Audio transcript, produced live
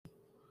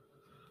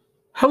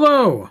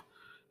Hello,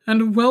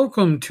 and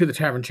welcome to the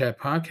Tavern Chat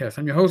Podcast.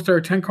 I'm your host,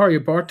 Eric Tenkar,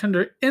 your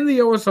bartender in the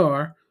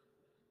OSR,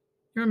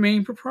 your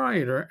main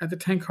proprietor at the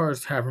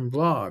Tenkar's Tavern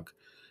blog.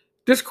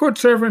 Discord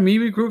server,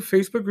 Mimi group,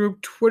 Facebook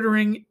group,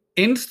 Twittering,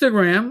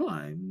 Instagram.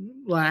 I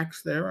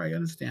lax there, I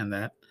understand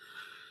that.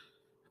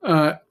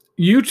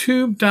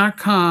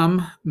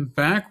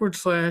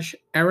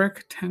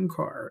 YouTube.com/Eric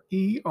Tenkar,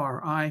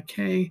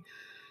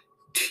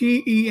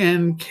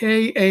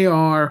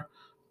 ERIKTENKAR.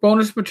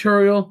 Bonus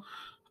material.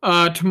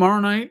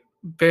 Tomorrow night,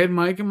 Bad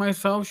Mike and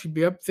myself should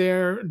be up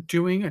there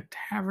doing a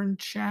tavern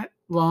chat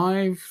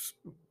live,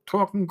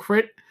 talking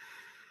crit.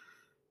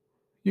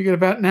 You get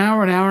about an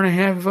hour and a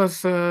half of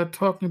us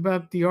talking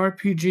about the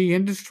RPG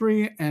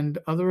industry and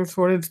other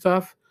assorted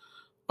stuff.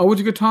 Always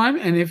a good time.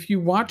 And if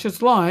you watch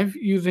us live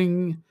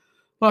logging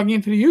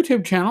into the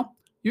YouTube channel,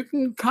 you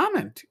can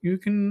comment. You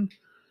can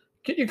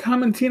get your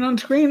comment seen on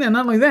screen. And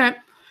not only that,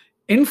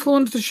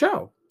 influence the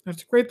show.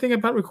 That's a great thing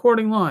about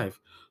recording live.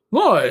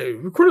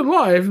 Recorded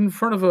live in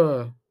front of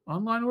a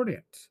online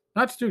audience,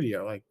 not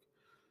studio, like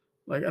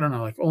I don't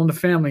know, like All in the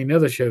Family and the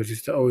other shows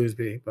used to always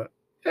be. But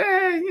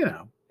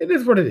it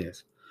is what it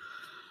is.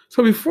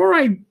 So before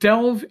I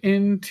delve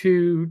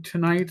into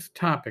tonight's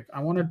topic,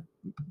 I want to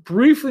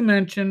briefly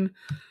mention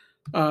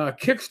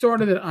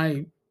Kickstarter that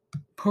I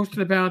posted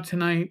about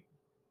tonight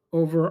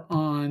over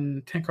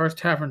on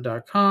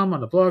tenkarstavern.com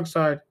on the blog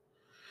side.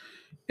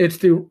 It's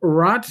the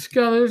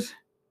Rotskeller's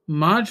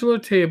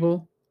modular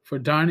table for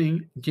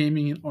dining,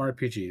 gaming, and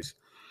RPGs.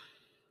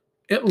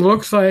 It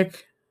looks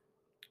like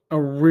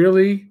a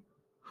really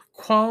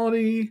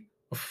quality,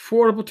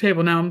 affordable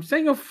table. Now, I'm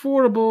saying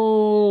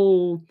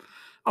affordable,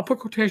 I'll put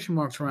quotation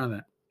marks around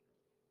that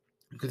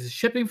because it's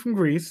shipping from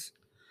Greece.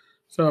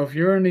 So if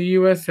you're in the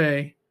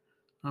USA,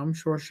 I'm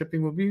sure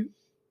shipping will be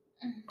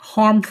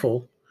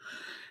harmful.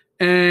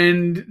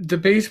 And the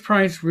base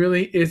price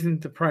really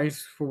isn't the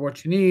price for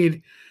what you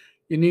need.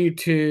 You need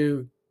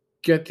to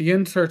get the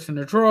inserts and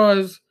the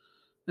drawers,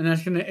 and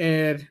that's going to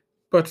add,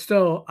 but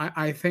still,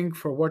 I think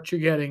for what you're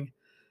getting,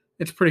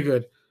 it's pretty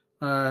good.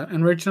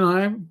 And Rich and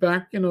I,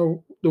 back in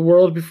the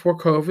world before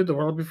COVID, the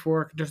world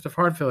before congestive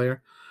heart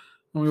failure,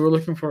 when we were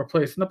looking for a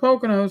place in the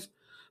Poconos,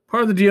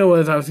 part of the deal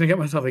was I was going to get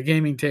myself a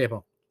gaming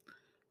table.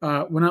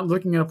 We're not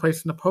looking at a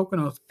place in the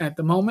Poconos at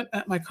the moment.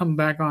 That might come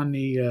back on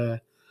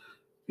the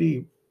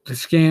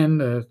scan,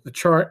 the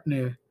chart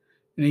in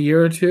a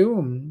year or two,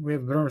 and we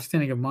have a better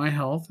understanding of my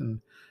health,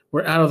 and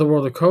we're out of the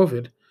world of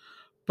COVID.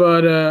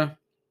 But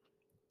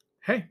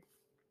hey,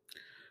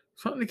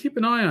 something to keep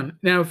an eye on.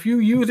 Now, if you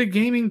use a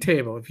gaming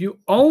table, if you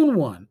own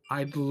one,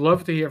 I'd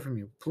love to hear from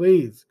you.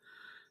 Please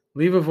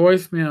leave a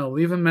voicemail,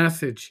 leave a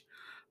message,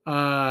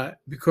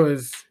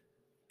 because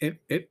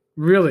it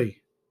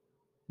really,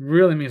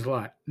 really means a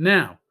lot.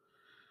 Now,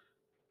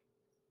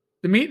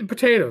 the meat and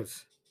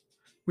potatoes.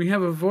 We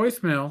have a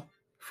voicemail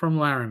from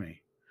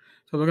Laramie.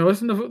 So we're going to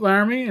listen to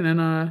Laramie, and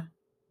then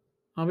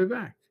I'll be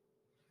back.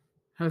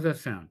 How does that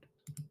sound?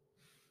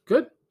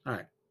 Good? All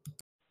right.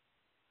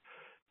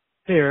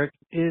 Hey, Eric.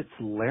 It's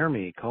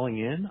Laramie calling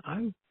in.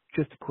 I'm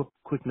just a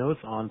quick notes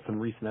on some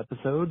recent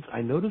episodes.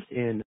 I noticed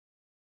in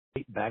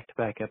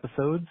back-to-back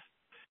episodes,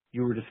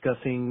 you were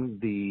discussing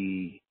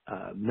the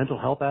mental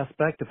health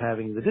aspect of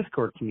having the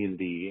Discord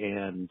community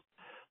and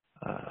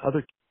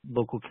other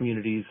local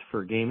communities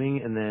for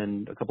gaming, and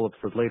then a couple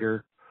episodes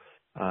later,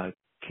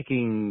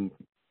 kicking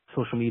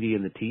social media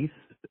in the teeth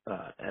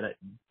at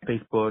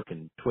Facebook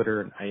and Twitter,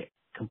 and I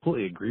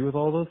completely agree with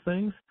all those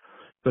things.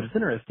 But it's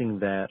interesting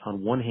that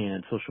on one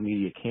hand, social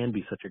media can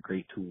be such a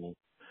great tool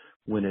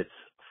when it's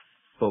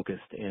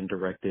focused and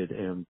directed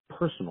and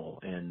personal,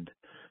 and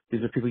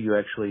these are people you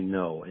actually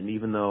know. And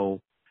even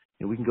though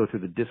we can go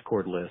through the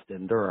Discord list,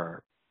 and there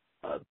are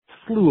a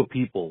slew of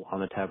people on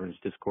the Tavern's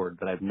Discord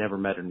that I've never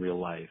met in real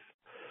life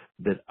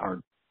that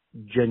are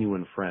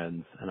genuine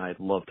friends, and I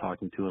love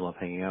talking to and love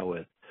hanging out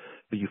with.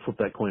 But you flip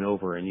that coin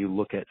over and you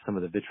look at some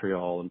of the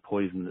vitriol and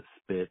poison that's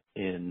spit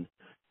in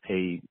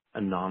a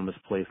anonymous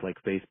place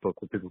like Facebook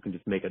where people can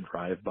just make a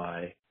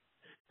drive-by.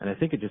 And I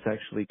think it just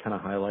actually kind of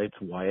highlights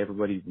why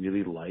everybody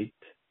really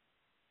liked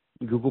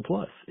Google+.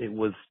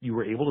 You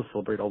were able to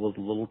celebrate all those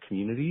little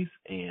communities,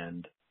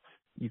 and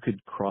you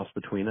could cross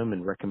between them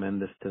and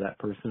recommend this to that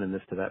person and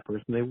this to that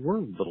person. They were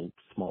little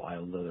small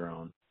islands of their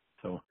own.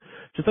 So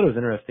just thought it was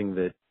interesting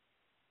that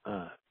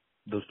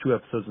those two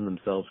episodes in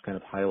themselves kind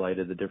of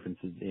highlighted the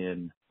differences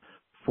in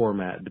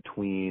format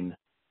between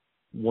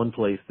one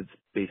place that's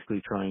basically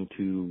trying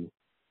to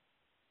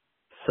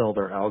sell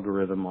their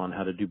algorithm on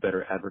how to do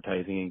better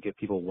advertising and get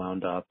people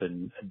wound up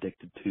and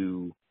addicted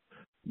to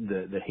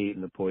the hate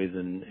and the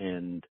poison,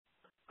 and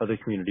other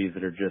communities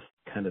that are just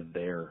kind of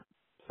there.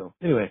 So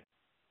anyway,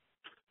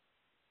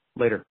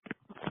 later.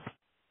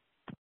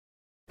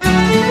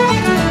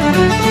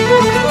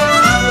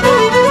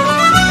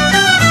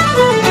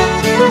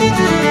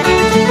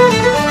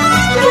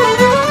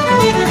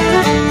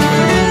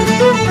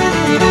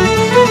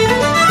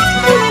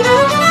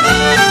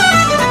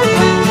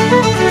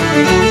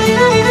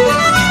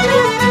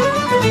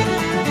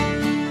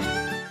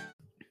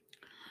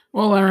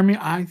 Well, Laramie,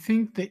 I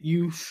think that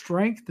you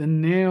strike the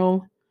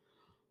nail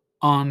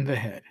on the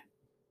head.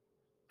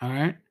 All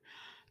right.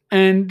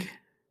 And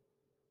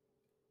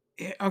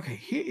okay,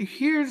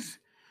 here's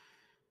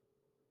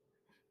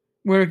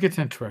where it gets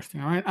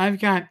interesting. All right. I've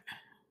got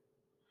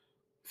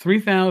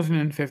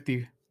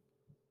 3,050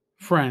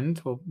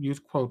 friends, we'll use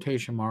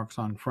quotation marks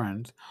on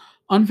friends,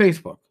 on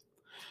Facebook.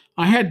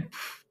 I had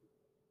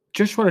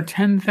just short of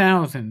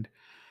 10,000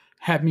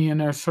 have me in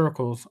their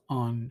circles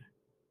on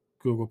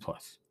Google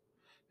Plus.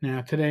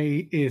 Now,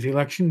 today is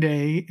election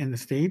day in the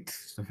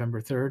States,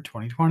 November 3rd,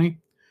 2020.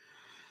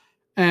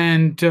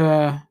 And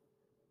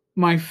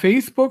my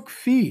Facebook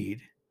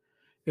feed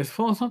is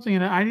full of something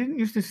that I didn't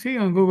used to see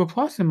on Google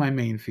Plus in my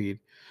main feed.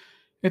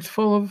 It's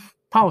full of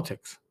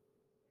politics.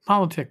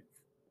 Politics.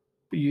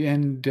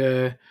 And,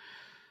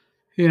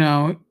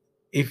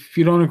 if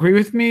you don't agree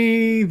with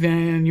me,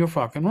 then you're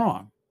fucking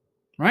wrong.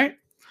 Right?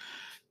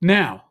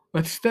 Now,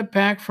 let's step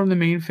back from the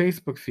main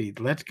Facebook feed.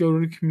 Let's go to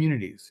the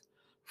communities.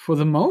 For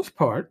the most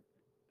part,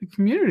 the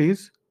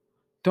communities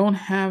don't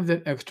have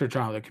that extra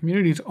drama. The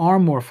communities are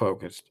more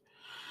focused.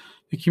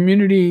 The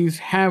communities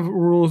have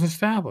rules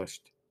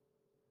established.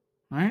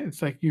 Right?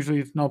 It's like usually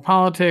it's no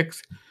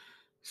politics.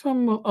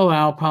 Some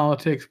allow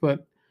politics,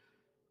 but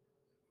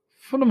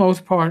for the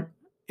most part,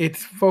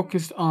 it's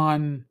focused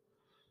on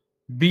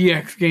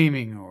BX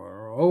Gaming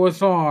or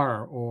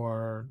OSR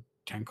or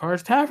 10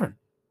 Cars Tavern.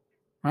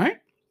 Right?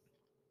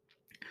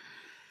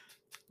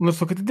 Let's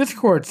look at the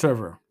Discord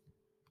server.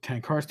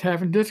 10 Cars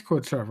Tavern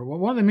Discord server. Well,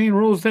 one of the main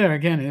rules there,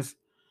 again, is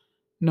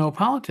no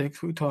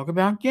politics. We talk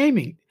about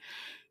gaming.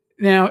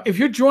 Now, if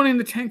you're joining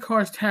the 10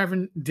 Cars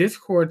Tavern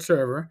Discord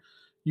server,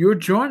 you're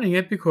joining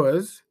it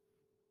because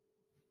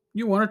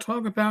you want to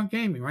talk about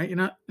gaming, right? You're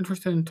not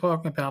interested in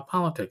talking about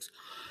politics.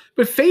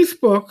 But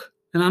Facebook,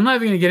 and I'm not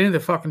even going to get into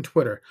fucking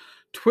Twitter.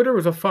 Twitter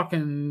is a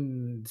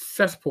fucking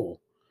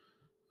cesspool.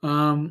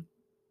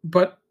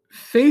 But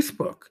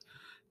Facebook,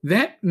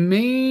 that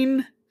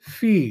main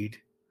feed,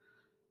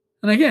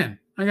 and again,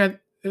 I got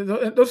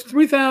those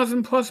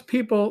 3,000 plus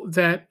people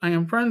that I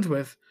am friends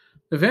with,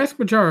 the vast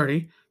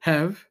majority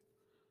have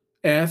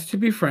asked to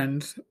be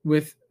friends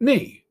with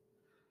me.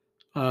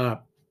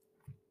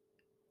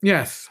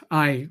 Yes,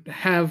 I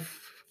have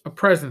a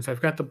presence.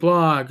 I've got the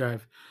blog.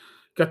 I've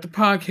got the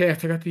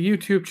podcast. I got the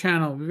YouTube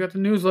channel. We've got the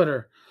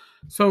newsletter.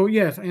 So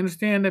yes, I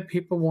understand that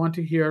people want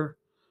to hear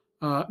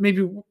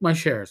maybe my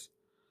shares.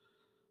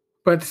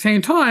 But at the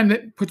same time,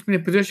 that puts me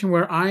in a position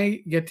where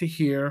I get to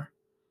hear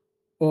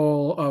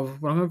all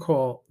of what I'm going to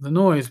call the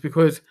noise,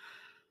 because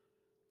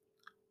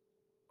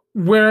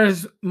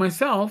whereas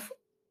myself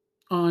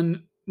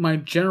on my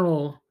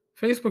general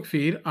Facebook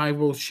feed, I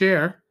will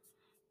share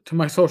to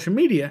my social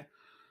media,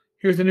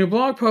 here's the new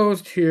blog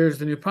post, here's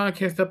the new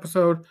podcast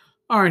episode,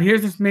 all right,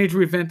 here's this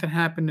major event that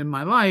happened in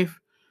my life.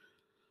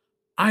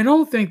 I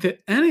don't think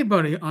that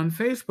anybody on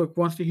Facebook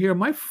wants to hear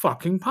my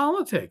fucking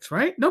politics,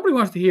 right? Nobody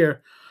wants to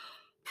hear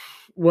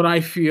what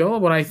I feel,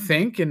 what I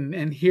think,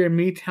 and hear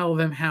me tell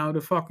them how to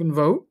fucking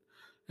vote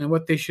and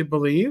what they should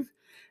believe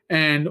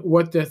and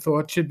what their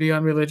thoughts should be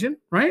on religion,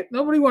 right?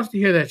 Nobody wants to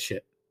hear that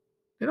shit.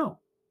 They don't.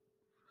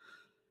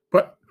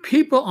 But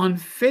people on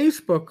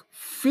Facebook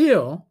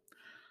feel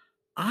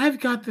I've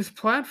got this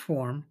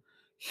platform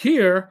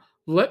here.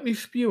 Let me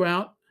spew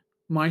out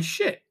my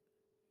shit.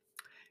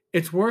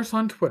 It's worse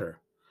on Twitter,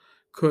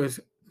 because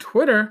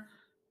Twitter,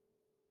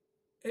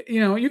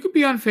 you could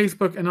be on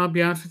Facebook, and I'll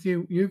be honest with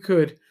you, you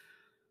could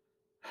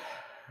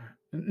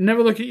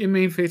never look at your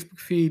main Facebook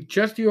feed,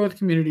 just your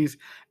communities,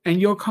 and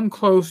you'll come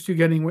close to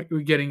getting what you're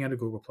getting out of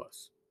Google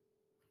Plus.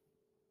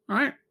 All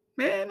right?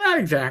 Not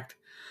exact.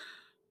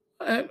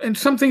 And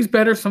some things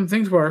better, some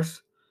things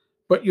worse,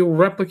 but you'll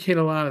replicate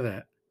a lot of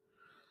that.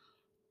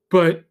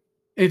 But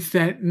it's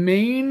that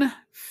main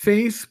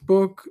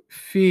Facebook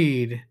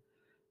feed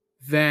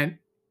that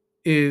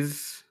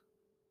is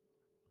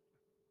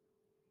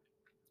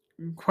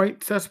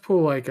quite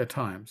cesspool-like at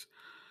times.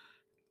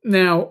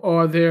 Now,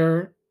 are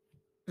there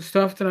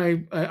stuff that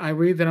I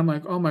read that I'm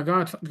like, oh my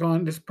God, something's going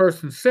on, this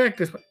person's sick?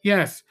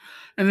 Yes.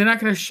 And they're not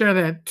going to share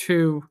that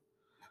to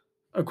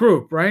a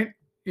group, right?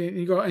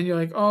 You go and you're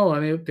like, oh,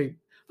 and they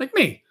like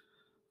me.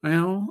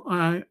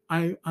 I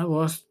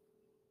lost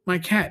my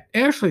cat,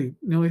 Ashley,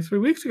 nearly 3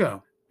 weeks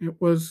ago. It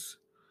was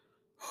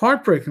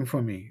heartbreaking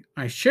for me.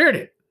 I shared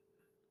it,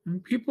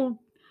 and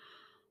people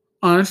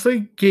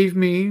honestly gave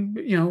me,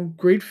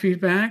 great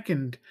feedback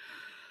and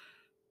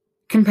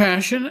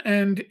compassion,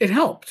 and it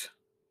helped.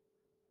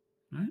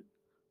 Right?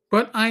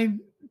 But I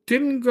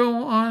didn't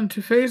go on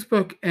to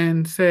Facebook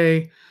and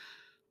say,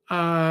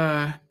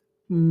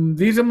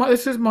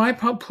 this is my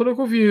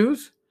political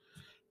views,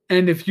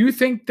 and if you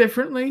think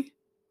differently,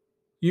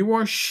 you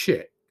are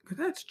shit.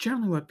 Because that's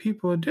generally what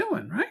people are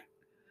doing, right?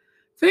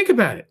 Think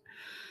about it.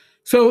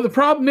 So the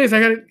problem is,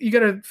 you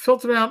gotta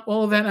filter out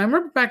all of that. And I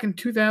remember back in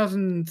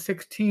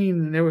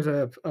 2016, there was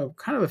a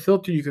kind of a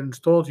filter you could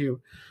install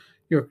to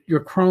your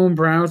Chrome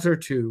browser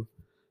to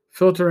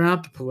filter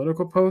out the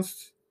political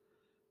posts.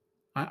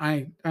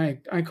 I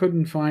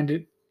couldn't find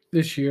it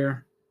this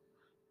year.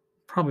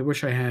 Probably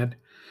wish I had.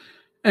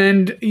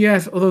 And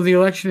yes, although the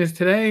election is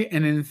today,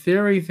 and in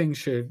theory things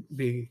should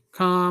be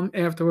calm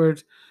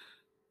afterwards,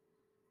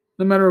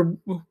 no matter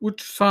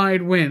which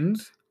side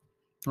wins,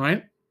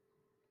 right?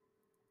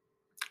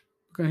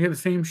 We're going to hear the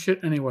same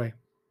shit anyway.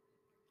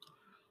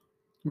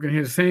 We're going to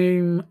hear the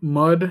same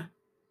mud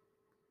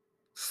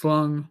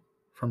slung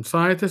from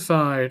side to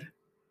side,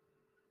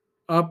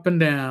 up and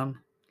down,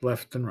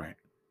 left and right.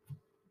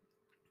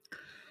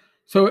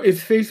 So is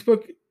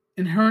Facebook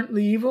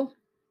inherently evil?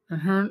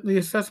 Inherently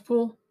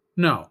accessible?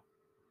 No.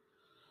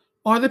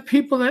 Are the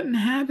people that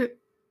inhabit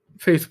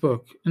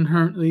Facebook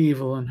inherently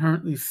evil,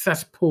 inherently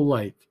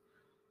cesspool-like?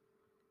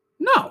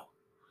 No.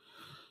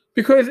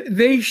 Because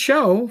they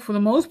show, for the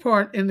most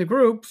part in the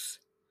groups,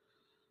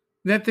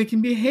 that they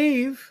can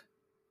behave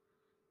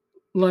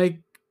like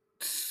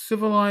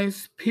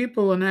civilized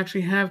people and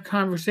actually have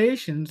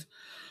conversations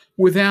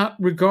without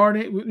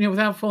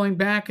without falling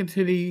back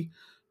into the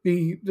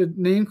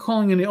name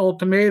calling and the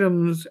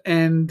ultimatums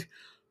and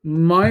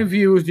my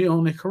view is the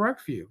only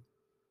correct view,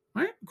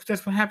 right? Because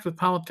that's what happens with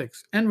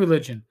politics and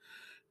religion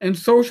and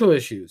social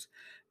issues.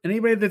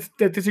 Anybody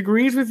that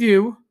disagrees with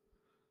you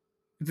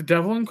is the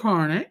devil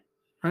incarnate,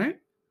 right?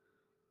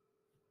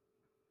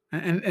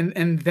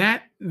 And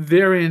that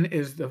therein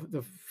is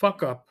the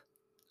fuck up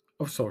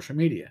of social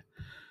media.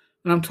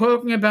 And I'm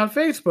talking about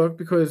Facebook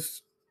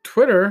because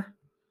Twitter,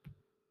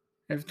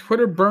 if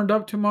Twitter burned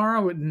up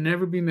tomorrow, it would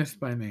never be missed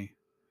by me.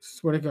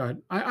 Swear to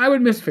God. I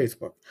would miss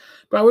Facebook.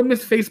 But I would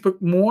miss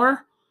Facebook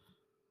more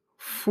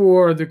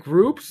for the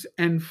groups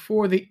and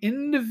for the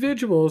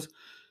individuals.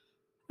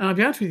 And I'll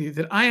be honest with you,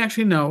 that I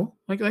actually know,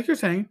 like you're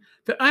saying,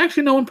 that I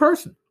actually know in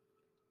person.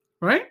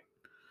 Right?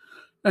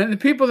 And the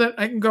people that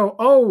I can go,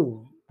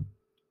 oh,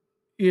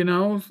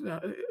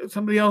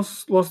 somebody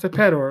else lost a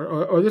pet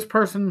or this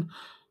person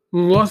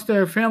lost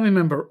their family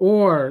member,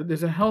 or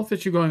there's a health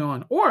issue going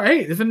on, or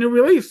hey, there's a new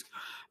release.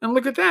 And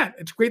look at that.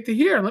 It's great to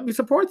hear. Let me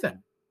support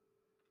them.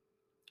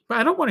 But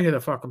I don't want to hear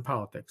the fucking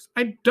politics.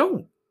 I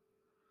don't.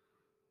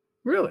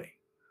 Really.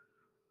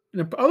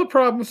 And the other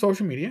problem with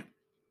social media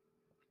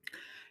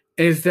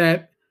is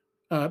that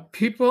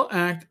people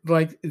act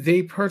like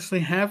they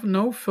personally have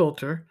no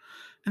filter,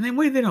 and then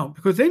they don't,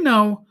 because they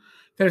know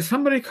that if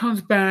somebody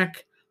comes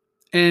back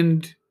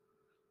and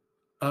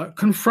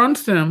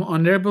confronts them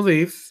on their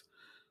beliefs,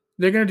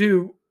 they're going to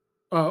do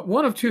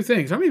one of two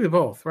things, or maybe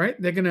both, right?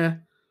 They're going to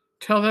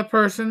tell that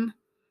person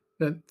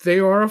that they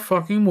are a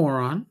fucking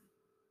moron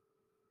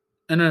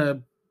and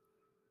a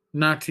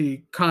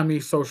Nazi, commie,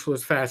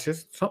 socialist,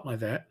 fascist, something like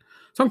that.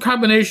 Some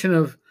combination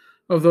of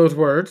those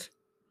words.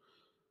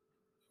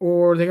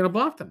 Or they're going to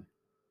block them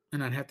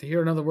and not have to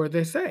hear another word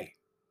they say,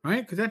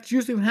 right? Because that's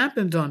usually what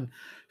happens on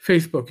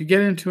Facebook. You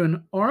get into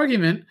an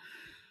argument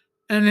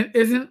and it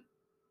isn't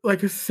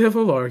like a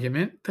civil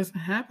argument. It doesn't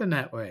happen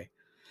that way.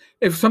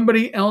 If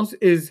somebody else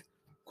is,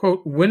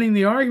 quote, winning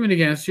the argument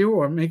against you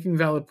or making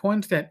valid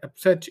points that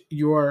upset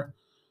your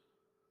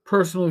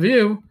personal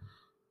view,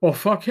 well,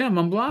 fuck him,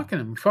 I'm blocking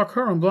him. Fuck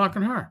her, I'm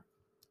blocking her.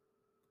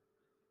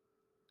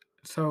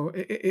 So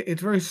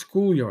it's very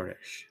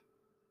schoolyardish.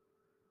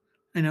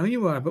 I know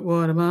you are, but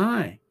what am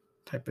I?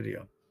 Type of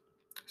deal.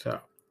 So,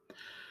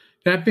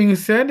 that being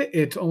said,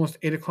 it's almost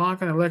 8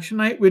 o'clock on election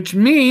night, which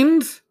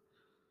means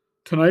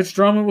tonight's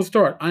drama will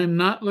start. I am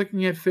not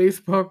looking at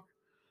Facebook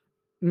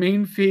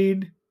main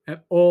feed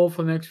at all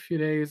for the next few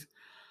days.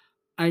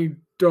 I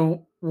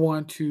don't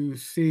want to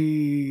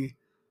see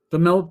the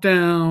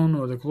meltdown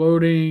or the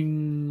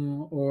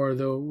gloating or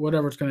the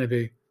whatever it's going to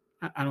be.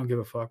 I don't give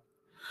a fuck.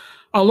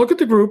 I'll look at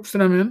the groups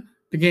that I'm in,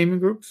 the gaming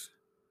groups,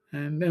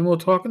 and we'll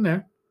talk in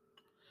there.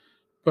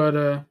 But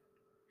the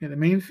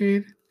main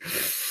feed,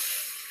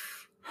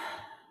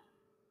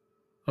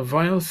 a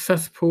vile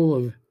cesspool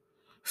of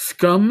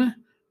scum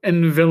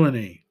and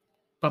villainy.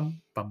 Bum,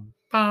 bum,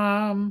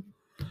 bum.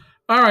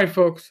 All right,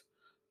 folks.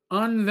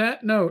 On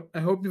that note,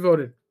 I hope you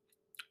voted.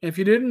 If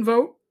you didn't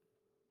vote,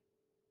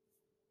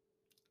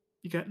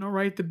 you got no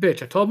right to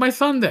bitch. I told my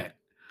son that.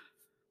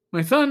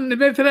 My son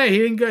admitted today he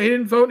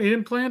didn't vote. He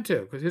didn't plan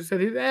to because he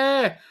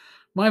said,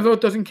 my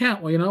vote doesn't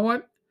count. Well, you know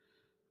what?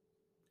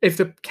 If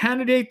the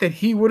candidate that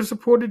he would have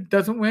supported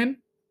doesn't win,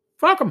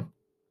 fuck him,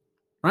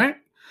 right?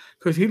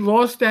 Because he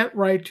lost that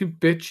right to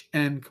bitch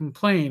and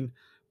complain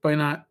by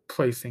not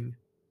placing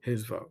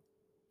his vote.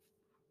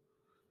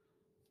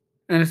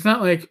 And it's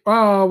not like,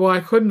 oh, well,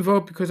 I couldn't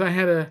vote because I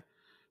had a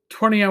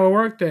 20-hour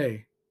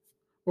workday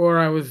or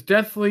I was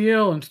deathly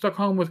ill and stuck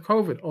home with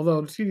COVID.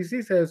 Although the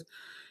CDC says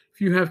if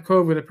you have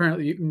COVID,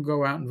 apparently you can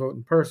go out and vote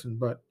in person.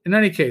 But in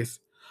any case,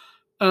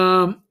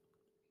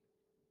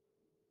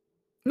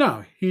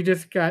 no, he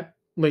just got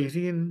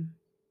lazy and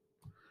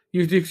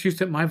used the excuse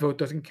that my vote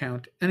doesn't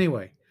count.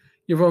 Anyway,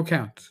 your vote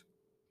counts.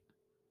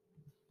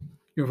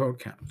 Your vote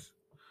counts.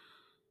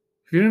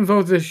 If you didn't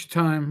vote this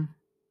time,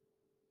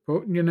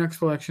 vote in your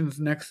next elections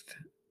next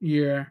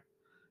year.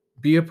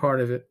 Be a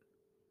part of it.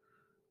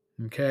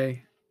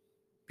 Okay?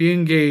 Be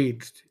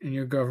engaged in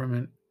your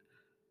government.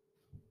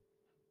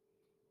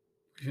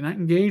 If you're not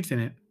engaged in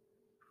it,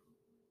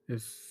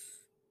 it's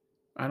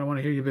I don't want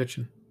to hear you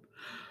bitching.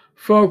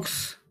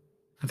 Folks,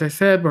 as I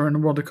said, we're in the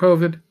world of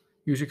COVID.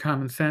 Use your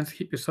common sense.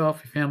 Keep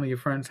yourself, your family, your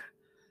friends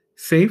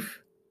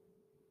safe,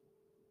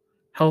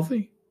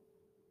 healthy.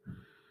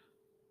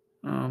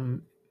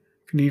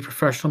 If you need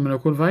professional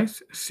medical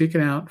advice, seek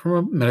it out from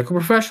a medical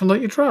professional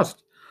that you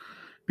trust.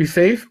 Be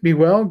safe, be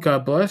well,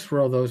 God bless,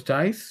 roll those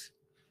dice,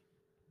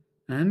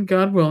 and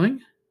God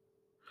willing,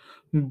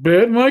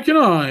 Bad Mike and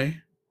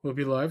I will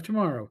be live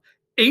tomorrow,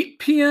 8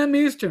 p.m.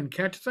 Eastern.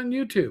 Catch us on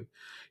YouTube.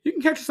 You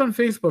can catch us on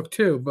Facebook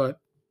too, but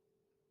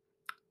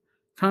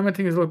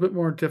commenting is a little bit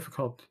more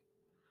difficult.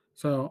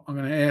 So I'm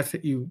going to ask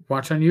that you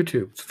watch on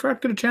YouTube.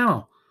 Subscribe to the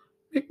channel.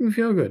 Make me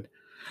feel good.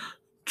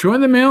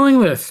 Join the mailing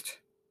list.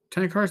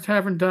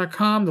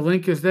 TenCarsTavern.com. The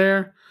link is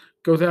there.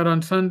 Goes out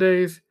on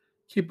Sundays.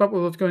 Keep up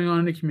with what's going on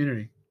in the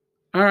community.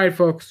 All right,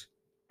 folks.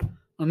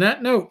 On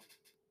that note,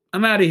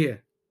 I'm out of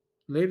here.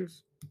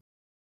 Laters.